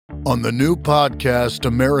On the new podcast,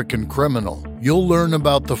 American Criminal, you'll learn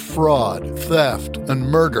about the fraud, theft, and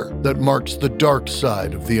murder that marks the dark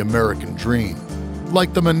side of the American dream.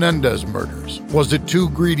 Like the Menendez murders, was it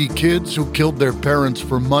two greedy kids who killed their parents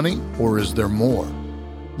for money, or is there more?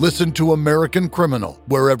 Listen to American Criminal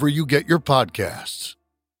wherever you get your podcasts.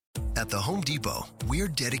 At the Home Depot, we're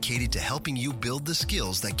dedicated to helping you build the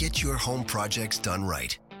skills that get your home projects done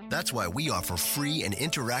right. That's why we offer free and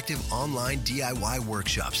interactive online DIY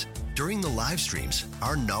workshops. During the live streams,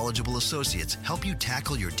 our knowledgeable associates help you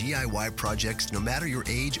tackle your DIY projects no matter your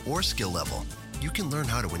age or skill level. You can learn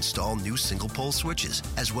how to install new single-pole switches,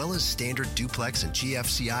 as well as standard duplex and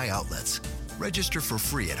GFCI outlets. Register for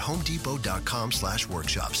free at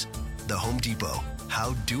homedepot.com/workshops. The Home Depot,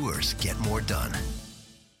 how doers get more done.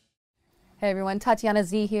 Hey everyone, Tatiana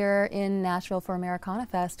Z here in Nashville for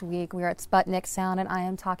Americanafest week. We are at Sputnik Sound and I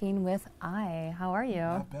am talking with I. How are you?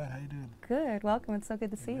 Not bad, how you doing? Good, welcome, it's so good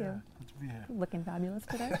to see you. Good to be here. Looking fabulous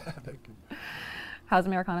today. Thank you. How's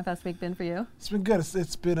Americanafest week been for you? It's been good,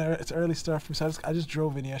 it's been it's early start for me. So I just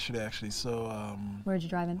drove in yesterday actually, so. Where'd you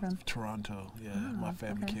drive in from? Toronto, yeah. Oh, my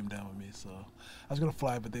family okay. came down with me, so. I was gonna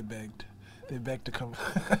fly, but they begged. They begged to come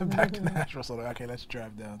back to Nashville, so like, okay, let's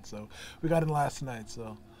drive down. So we got in last night,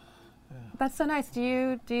 so. Yeah. That's so nice. Do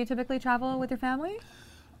you typically travel with your family?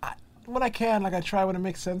 When I can, like I try when it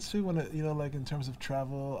makes sense to. When it, like in terms of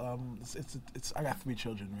travel, it's I got 3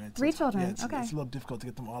 children, right? So Three children. Yeah, okay. It's a little difficult to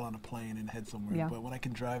get them all on a plane and head somewhere. Yeah. But when I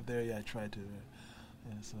can drive there, yeah, I try to.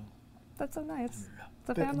 Yeah, so. That's so nice. Yeah. It's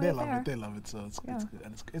a family they love affair. it. They love it. So it's Yeah. good.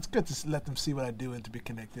 And it's good to let them see what I do and to be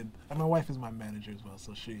connected. And my wife is my manager as well,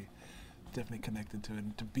 so she definitely connected to it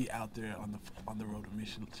and to be out there on the road with me.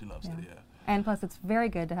 She loves it. Yeah. And plus, it's very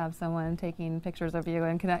good to have someone taking pictures of you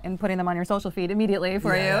and putting them on your social feed immediately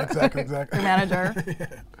for you. Exactly. Your manager,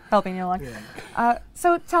 helping you along. Yeah.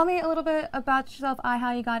 So tell me a little bit about yourself,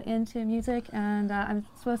 how you got into music, and I'm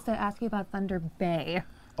supposed to ask you about Thunder Bay.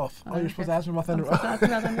 Oh, you're supposed to ask me about Thunder Bay? I'm supposed to ask you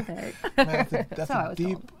about Thunder Bay. Man, that's a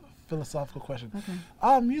deep philosophical question. Okay.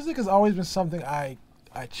 Music has always been something I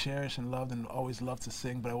cherish and loved and always loved to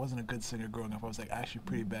sing, but I wasn't a good singer growing up. I was like actually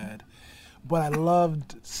pretty bad. But I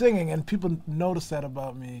loved singing, and people noticed that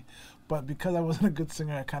about me. But because I wasn't a good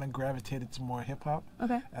singer, I kind of gravitated to more hip-hop.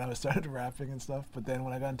 Okay. And I started rapping and stuff. But then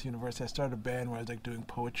when I got into university, I started a band where I was like doing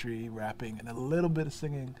poetry, rapping, and a little bit of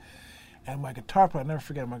singing. And my guitar player, I'll never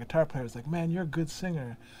forget, my guitar player was like, man, you're a good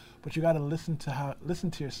singer, but you got to listen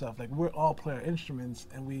to yourself. Like, we're all play our instruments,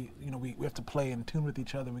 and we have to play in tune with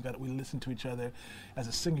each other. And we listen to each other. As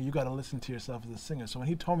a singer, you got to listen to yourself as a singer. So when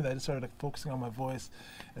he told me that, I just started like focusing on my voice.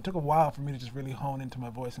 It took a while for me to just really hone into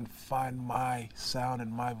my voice and find my sound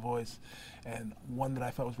and my voice, and one that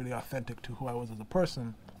I felt was really authentic to who I was as a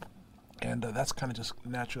person. And that's kind of just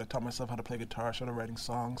natural. I taught myself how to play guitar, started writing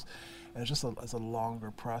songs, and it's a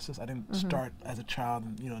longer process. I didn't start as a child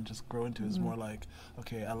and just grow into it. It's more like,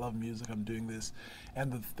 okay, I love music, I'm doing this.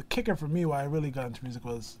 And the kicker for me, why I really got into music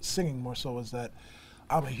was singing more so, was that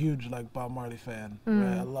I'm a huge Bob Marley fan.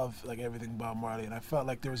 Right? I love everything Bob Marley, and I felt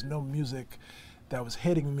like there was no music that was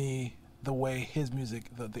hitting me the way his music,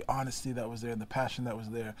 the honesty that was there and the passion that was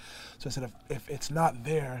there. So I said, if it's not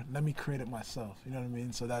there, let me create it myself. You know what I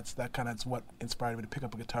mean? So that's what inspired me to pick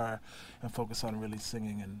up a guitar and focus on really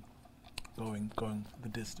singing and going the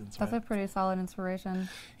distance. That's a pretty solid inspiration.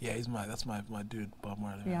 Yeah, that's my dude, Bob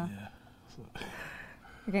Marley. Yeah. Man, yeah. So.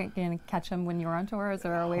 You're going to catch him when you're on tour? Is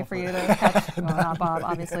there a way for you to catch, well, not Bob,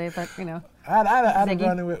 obviously, but, I had a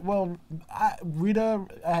run with, Rita,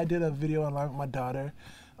 I did a video online with my daughter.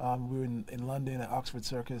 We were in London at Oxford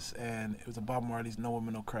Circus, and it was a Bob Marley's No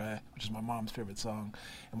Woman No Cry, which is my mom's favorite song.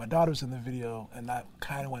 And my daughter was in the video, and that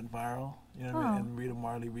kind of went viral, you know what I mean? And Rita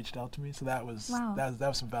Marley reached out to me, so that was some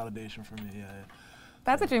validation for me, yeah.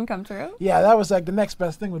 That's a dream come true. Yeah, that was like the next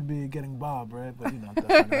best thing would be getting Bob, right? But that's not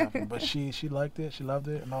gonna happen. But she liked it, she loved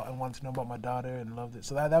it, and I wanted to know about my daughter and loved it.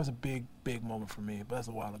 So that was a big moment for me, but that's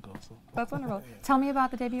a while ago. So that's wonderful. Yeah. Tell me about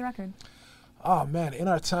the debut record. Oh man, In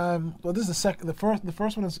Our Time. Well, this is the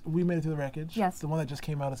first one is We Made It Through the Wreckage. Yes. The one that just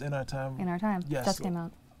came out is In Our Time. In Our Time. Yes. Just came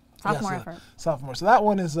out. Sophomore effort. Sophomore. So that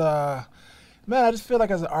one is man, I just feel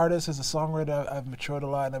like as an artist, as a songwriter, I've matured a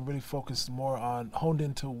lot, and I've really focused more on, honed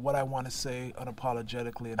into what I want to say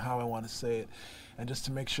unapologetically and how I want to say it, and just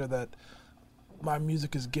to make sure that my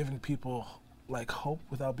music is giving people hope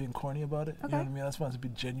without being corny about it. Okay. You know what I mean? I just want it to be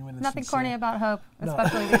genuine and Nothing sincere. corny about hope,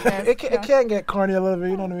 especially no. these days. It can get corny a little bit,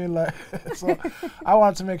 you know what I mean? So I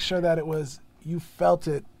wanted to make sure that it was, you felt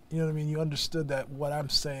it, you know what I mean? You understood that what I'm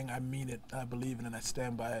saying, I mean it, I believe in it, and I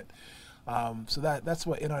stand by it. So that's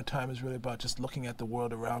what In Our Time is really about, just looking at the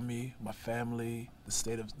world around me, my family, the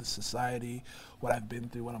state of the society, what I've been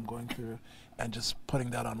through, what I'm going through, and just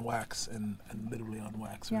putting that on wax and literally on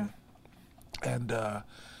wax. Yeah. Right? And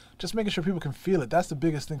just making sure people can feel it. That's the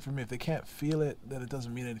biggest thing for me. If they can't feel it, then it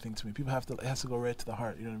doesn't mean anything to me. People it has to go right to the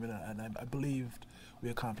heart, you know what I mean? And I believed we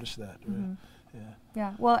accomplished that. Right? Mm-hmm. Yeah.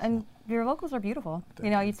 Yeah, well, and your vocals are beautiful.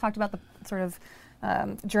 Thank you you. talked about the sort of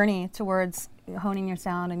journey towards honing your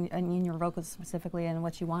sound and in your vocals specifically and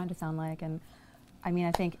what you wanted to sound like. And I mean,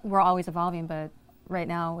 I think we're always evolving, but right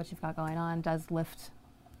now what you've got going on does lift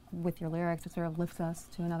with your lyrics. It sort of lifts us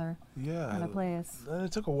to another place. And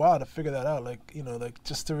it took a while to figure that out,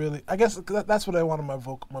 just to really, I guess that's what I wanted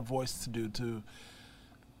my voice to do, to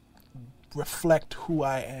reflect who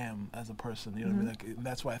I am as a person, you know what I mean? And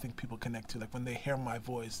that's why I think people connect to, when they hear my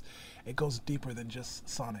voice, it goes deeper than just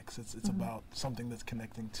sonics. It's about something that's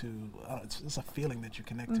connecting to, it's a feeling that you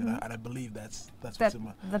connect to, and I believe that's what's in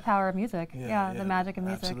my... The power of music, the magic of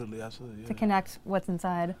music. Absolutely, yeah. To connect what's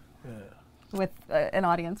inside with an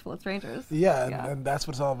audience full of strangers. And that's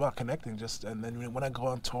what it's all about, connecting. And then when I go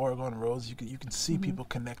on tour, go on roads, you can see people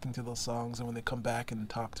connecting to those songs, and when they come back and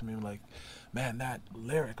talk to me, I'm like, man, that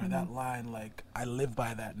lyric or that line, I live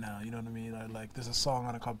by that now, you know what I mean? Or there's a song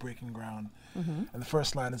on it called Breaking Ground, and the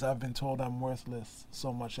first line is, I've been told I'm worthless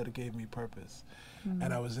so much that it gave me purpose.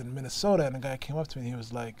 And I was in Minnesota, and a guy came up to me, and he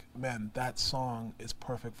was like, man, that song is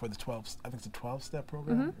perfect for the 12-step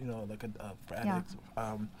program, for addicts.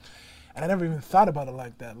 And I never even thought about it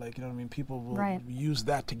like that. You know what I mean? People will use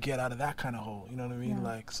that to get out of that kind of hole. You know what I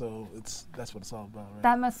mean? So that's what it's all about, right?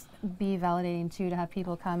 That must be validating too, to have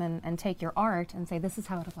people come and take your art and say, this is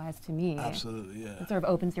how it applies to me. Absolutely, yeah. It sort of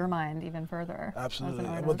opens your mind even further. Absolutely.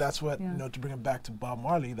 Well, that's what, to bring it back to Bob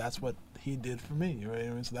Marley, that's what he did for me, right? I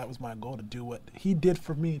mean, so that was my goal, to do what he did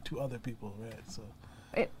for me to other people, right? So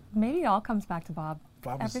maybe it all comes back to Bob.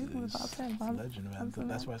 Bob is a legend, man.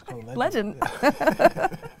 That's why it's called a legend.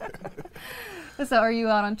 So are you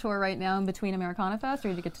out on tour right now in between Americanafest, or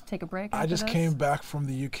did you get to take a break? I just came back from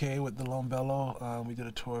the UK with the Lone Bellow. We did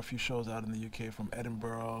a tour, a few shows out in the UK, from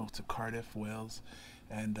Edinburgh to Cardiff, Wales.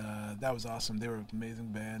 And that was awesome. They were an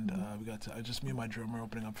amazing band. We got to, just me and my drummer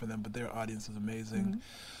opening up for them, but their audience was amazing.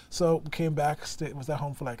 So we came back, was at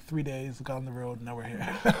home for 3 days, got on the road, and now we're here.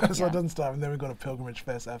 So it doesn't stop. And then we go to Pilgrimage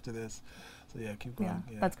Fest after this. So keep going.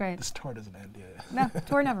 Yeah, that's great. This tour doesn't end yet. No,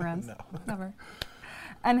 tour never ends. No. Never.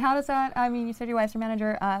 And how does that, I mean, you said your wife's your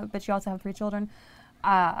manager, but you also have 3 children.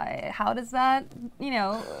 How does that,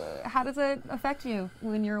 how does it affect you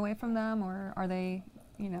when you're away from them, or are they,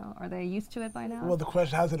 are they used to it by now? Well, the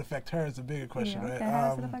question, how does it affect her, is a bigger question, right? How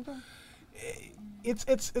does it affect her?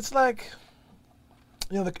 It's like,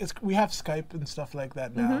 we have Skype and stuff like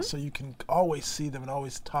that now, so you can always see them and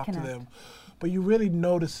always talk to them. But you really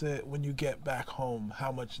notice it when you get back home,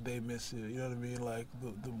 how much they miss you. You know what I mean?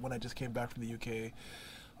 When I just came back from the UK,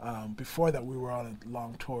 before that we were on a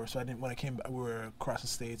long tour. So when I came back, we were across the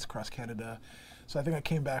States, across Canada. So I think I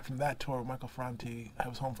came back from that tour with Michael Franti. I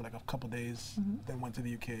was home for a couple days, then went to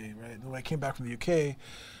the UK, right? And when I came back from the UK,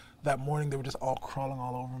 that morning they were just all crawling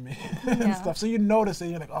all over me and stuff. So you notice it,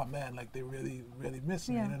 you're like, oh man, they really, really miss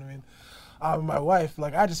me, you know what I mean? My wife, I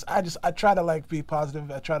try to be positive.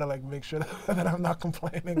 I try to make sure that I'm not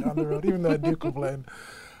complaining on the road, even though I do complain.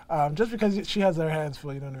 Just because she has her hands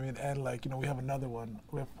full, you know what I mean? And we have another one.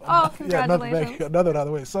 Congratulations. Another on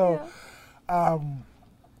the way. So,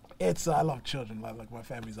 it's I love children. My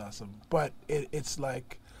family's awesome, but it's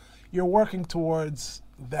you're working towards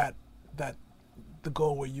that the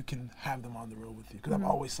goal where you can have them on the road with you. Because I've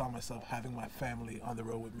always saw myself having my family on the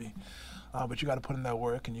road with me. But you got to put in that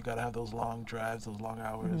work, and you got to have those long drives, those long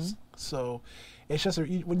hours. So it's just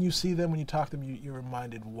when you see them, when you talk to them, you're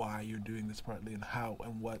reminded why you're doing this partly, and how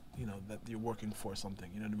and what, that you're working for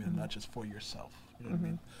something, you know what I mean? And not just for yourself, you know what I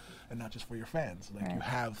mean? And not just for your fans. You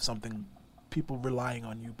have something, people relying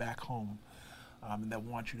on you back home, and that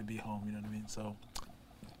want you to be home, you know what I mean? So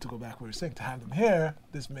to go back where we were saying, to have them here,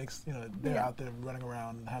 this makes, they're out there running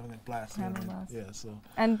around and having a blast. Having a blast. Yeah, so.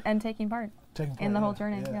 And taking part. In the whole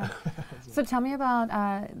journey, So tell me about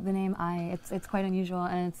the name I. It's quite unusual,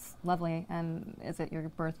 and it's lovely. And is it your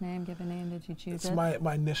birth name, given name? Did you choose it? It's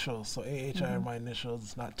my initials. So AHI are my initials.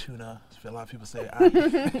 It's not tuna. A lot of people say I.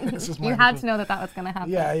 You had to know that was going to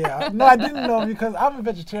happen. Yeah. No, I didn't know, because I'm a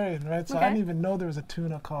vegetarian, right? So I didn't even know there was a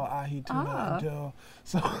tuna called AHI tuna until.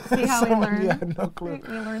 So see how we learn? Yeah, no clue.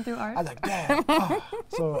 We learn through art. I was like, damn.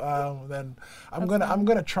 So then I'm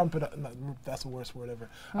gonna trump it up. No, that's the worst word ever.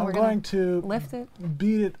 Well, I'm going to lift it,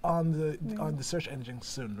 beat it on the search engine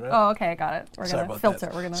soon, right? Oh, okay, got it. We're gonna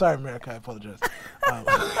filter. Sorry, America, I apologize.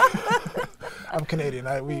 I'm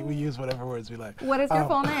Canadian. We use whatever words we like. What is your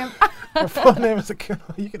full name? My full name is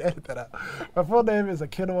Akinoa. You can edit that out. My full name is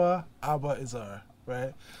Akinoa Abba Izar,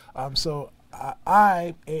 right? So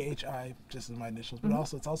AHI, just is my initials, but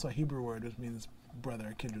also it's also a Hebrew word which means brother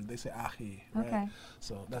or kindred. They say AHI, right? Okay.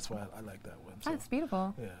 So that's why I like that one. So, That's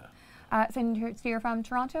beautiful. yeah. So you're from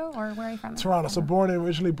Toronto, or where are you from? Toronto. So born in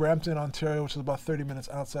originally Brampton, Ontario, which is about 30 minutes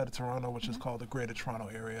outside of Toronto, which is called the Greater Toronto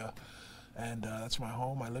Area. And that's my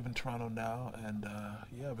home. I live in Toronto now, and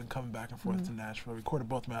I've been coming back and forth to Nashville. Recorded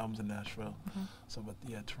both my albums in Nashville. So, but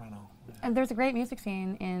yeah, Toronto. Yeah. And there's a great music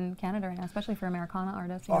scene in Canada right now, especially for Americana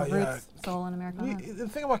artists. You know, roots, soul, and Americana. The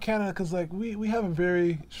thing about Canada, because like we have a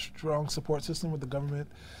very strong support system with the government,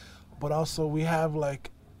 but also we have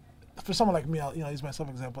like, for someone like me, I'll use myself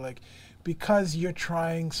as an example, like because you're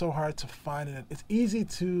trying so hard to find it, it's easy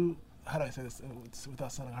to. How do I say this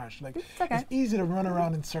without sounding harsh? Like, it's easy to run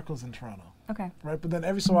around in circles in Toronto. Okay. Right? But then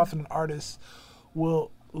every so often an artist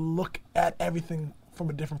will look at everything from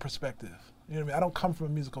a different perspective. You know what I mean? I don't come from a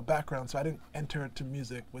musical background, so I didn't enter into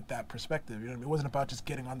music with that perspective. You know what I mean? It wasn't about just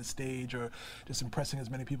getting on the stage or just impressing as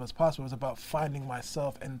many people as possible. It was about finding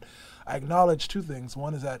myself. And I acknowledged two things.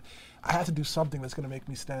 One is that I had to do something that's going to make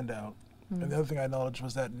me stand out. And the other thing I acknowledged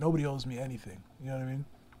was that nobody owes me anything. You know what I mean?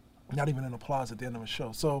 Not even an applause at the end of a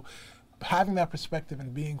show. So having that perspective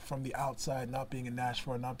and being from the outside, not being in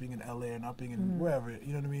Nashville, not being in LA, or not being in wherever,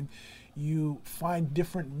 you know what I mean? You find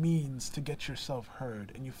different means to get yourself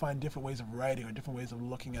heard, and you find different ways of writing or different ways of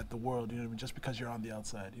looking at the world, you know what I mean, just because you're on the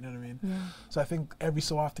outside, you know what I mean? Yeah. So I think every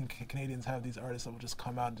so often Canadians have these artists that will just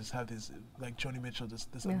come out and just have these, like Joni Mitchell,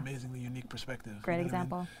 just this amazingly unique perspective. Great you know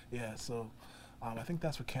example. I mean? Yeah, so I think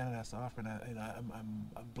that's what Canada has to offer, and I'm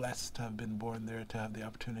blessed to have been born there, to have the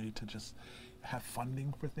opportunity to just have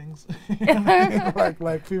funding for things.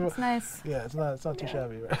 like people. It's nice. Yeah, it's not too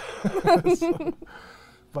shabby, right?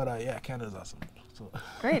 But yeah, Canada's awesome. So.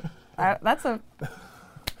 Great. That's a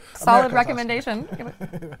solid recommendation. Awesome.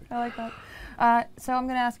 I like that. So I'm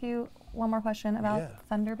going to ask you one more question about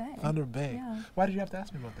Thunder Bay. Thunder Bay. Yeah. Why did you have to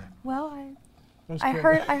ask me about that? Well, I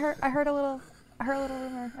heard a little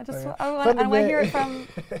rumor. I want to hear it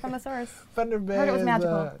from the source. Thunder Bay. I heard it was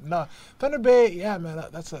magical. No, Thunder Bay. Yeah, man.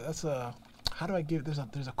 That's a. How do I give? There's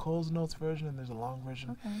a Cole's Notes version and there's a long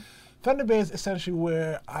version. Okay. Thunder Bay is essentially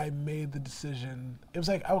where I made the decision. It was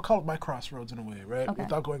like I would call it my crossroads in a way, right? Okay.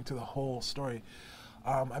 Without going through the whole story.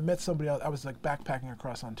 I met somebody else. I was like backpacking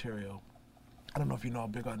across Ontario. I don't know if you know how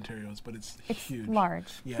big Ontario is, but it's huge.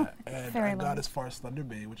 Large. Yeah, and I got as far as Thunder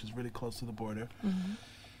Bay, which is really close to the border.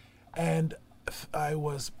 And I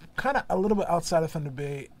was kind of a little bit outside of Thunder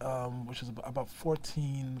Bay, which is about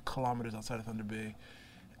 14 kilometers outside of Thunder Bay,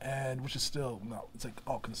 and which is still, it's like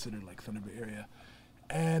all considered like Thunder Bay area.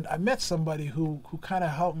 And I met somebody who kind of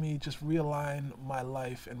helped me just realign my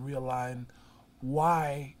life and realign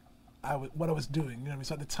why what I was doing. You know what I mean?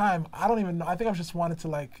 So at the time, I don't even know. I think I just wanted to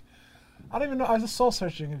like, I don't even know. I was just soul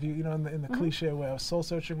searching, if you know, in the cliche way. I was soul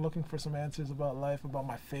searching, looking for some answers about life, about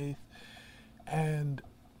my faith, and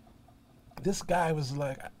this guy was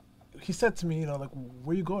like, he said to me, you know, like,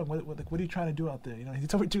 where are you going? What are you trying to do out there? You know, he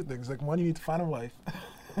told me two things. Like, one, you need to find a wife.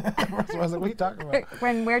 So I was like, what are you talking about?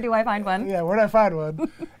 Where do I find one? Yeah, where do I find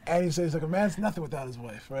one? And he says, like, a man's nothing without his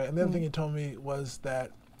wife, right? And the other thing he told me was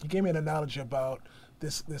that he gave me an analogy about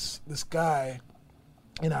this guy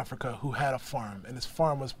in Africa who had a farm, and his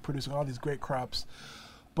farm was producing all these great crops,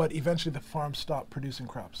 but eventually the farm stopped producing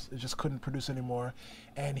crops. It just couldn't produce anymore,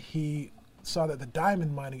 and he saw that the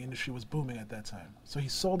diamond mining industry was booming at that time. So he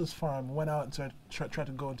sold his farm, went out and tried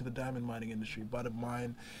to go into the diamond mining industry, bought a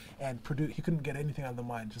mine, and he couldn't get anything out of the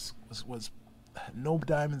mine, just was no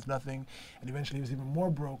diamonds, nothing, and eventually he was even more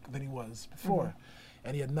broke than he was before,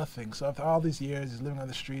 and he had nothing. So after all these years, he's living on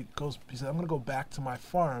the street, he said, I'm going to go back to my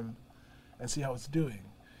farm and see how it's doing.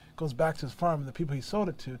 Goes back to his farm, and the people he sold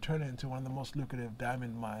it to turned it into one of the most lucrative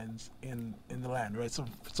diamond mines in the land, right? So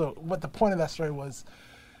what the point of that story was,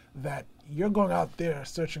 that you're going out there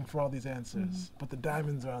searching for all these answers, but the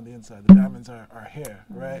diamonds are on the inside. The diamonds are here,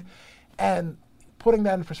 right? And putting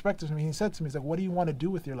that in perspective, I mean, he said to me, he's like, what do you want to do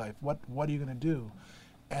with your life? What are you going to do?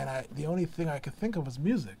 And the only thing I could think of was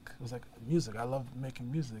music. It was like, music. I love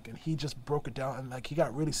making music. And he just broke it down, and like he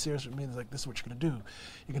got really serious with me. And he's like, this is what you're going to do.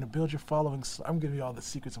 You're going to build your following. I'm giving you all the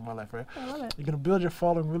secrets of my life, right? I love it. You're going to build your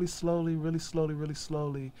following really slowly, really slowly, really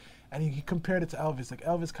slowly. And he compared it to Elvis. Like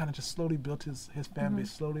Elvis kind of just slowly built his fan base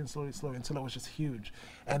slowly and slowly, until it was just huge.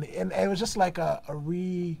 And it was just like a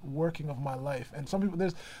reworking of my life. And some people,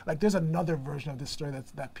 there's another version of this story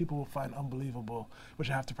that people will find unbelievable, which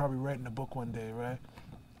I have to probably write in a book one day, right?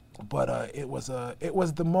 But it was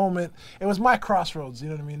the moment. It was my crossroads. You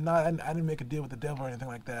know what I mean? I didn't make a deal with the devil or anything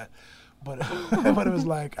like that. But but it was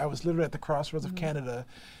like I was literally at the crossroads of Canada,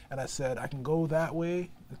 and I said I can go that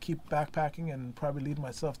way and keep backpacking and probably lead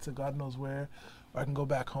myself to God knows where, or I can go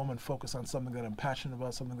back home and focus on something that I'm passionate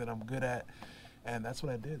about, something that I'm good at, and that's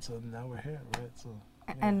what I did. So now we're here, right? So.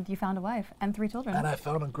 Yeah. And you found a wife and 3 children. And I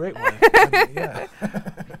found a great wife. Yeah.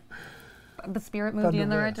 The spirit moved you in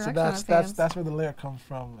the right direction. So that's where the lair comes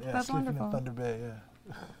from. Yeah, that's sleeping wonderful. in Thunder Bay. Yeah.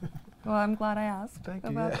 Well, I'm glad I asked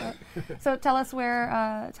about that. So tell us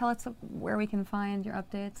where we can find your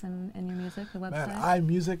updates and your music, the website. Man,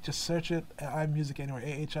 iMusic, just search it. iMusic anywhere.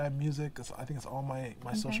 AHI Music. I think it's all my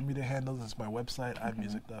social media handles. It's my website.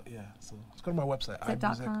 iMusic. Yeah. So just go to my website.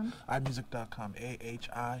 iMusic.com. iMusic.com.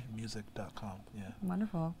 AHImusic.com. Yeah.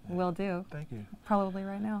 Wonderful. Yeah. Will do. Thank you. Probably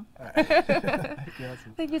right now. All right.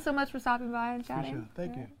 Thank you so much for stopping by and chatting. Sure.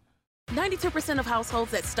 Thank you. 92% of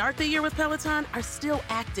households that start the year with Peloton are still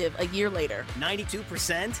active a year later.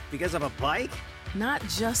 92% because of a bike? Not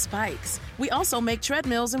just bikes. We also make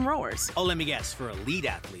treadmills and rowers. Oh, let me guess, for elite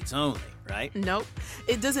athletes only, right? Nope.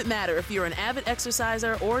 It doesn't matter if you're an avid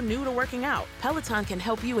exerciser or new to working out. Peloton can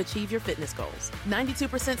help you achieve your fitness goals.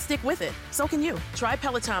 92% stick with it. So can you. Try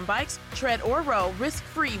Peloton bikes, tread or row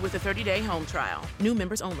risk-free with a 30-day home trial. New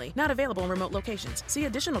members only. Not available in remote locations. See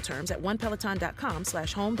additional terms at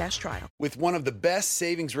onepeloton.com/home-trial. With one of the best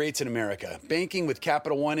savings rates in America, banking with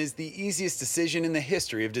Capital One is the easiest decision in the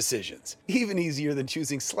history of decisions. Even easier than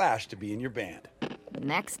choosing Slash to be in your band.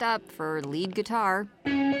 Next up for lead guitar.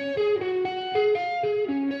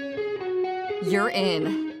 You're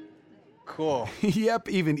in. Cool. Yep,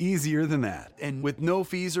 even easier than that. And with no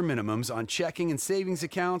fees or minimums on checking and savings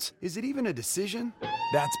accounts, is it even a decision?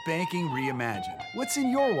 That's banking reimagined. What's in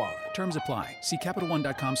your wallet? Terms apply. See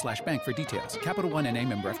CapitalOne.com/bank for details. Capital One N.A.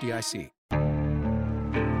 member FDIC.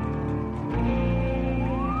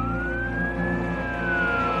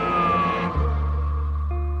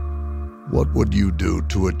 What would you do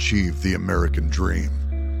to achieve the American dream?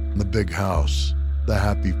 The big house, the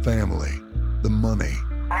happy family, the money.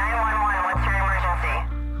 911, what's your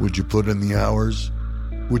emergency? Would you put in the hours?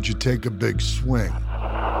 Would you take a big swing?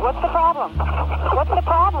 What's the problem? What's the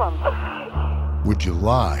problem? Would you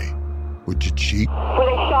lie? Would you cheat? Were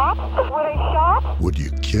they shot? Were they shot? Would you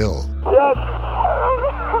kill? Yes.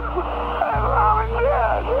 My mom is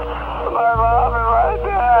dead. My mom is right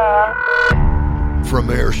there. From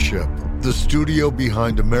Airship, the studio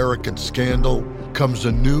behind American Scandal, comes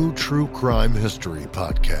a new true crime history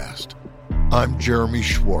podcast. I'm Jeremy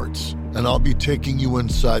Schwartz, and I'll be taking you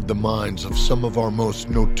inside the minds of some of our most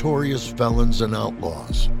notorious felons and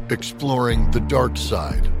outlaws, exploring the dark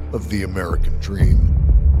side of the American dream.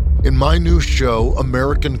 In my new show,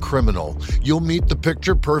 American Criminal, you'll meet the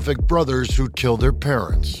picture-perfect brothers who'd kill their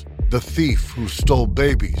parents, the thief who stole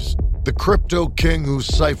babies, the crypto king who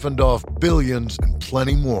siphoned off billions, and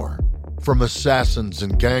plenty more. From assassins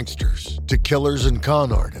and gangsters to killers and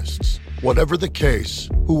con artists. Whatever the case,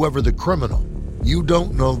 whoever the criminal, you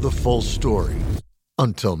don't know the full story.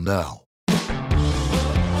 Until now.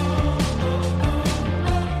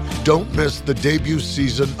 Don't miss the debut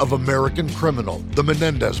season of American Criminal, The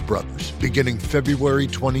Menendez Brothers, beginning February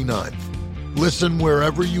 29th. Listen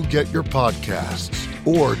wherever you get your podcasts,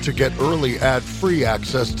 or to get early ad-free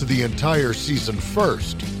access to the entire season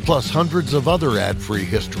first, plus hundreds of other ad-free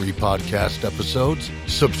history podcast episodes,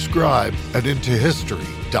 subscribe at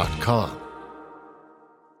intohistory.com.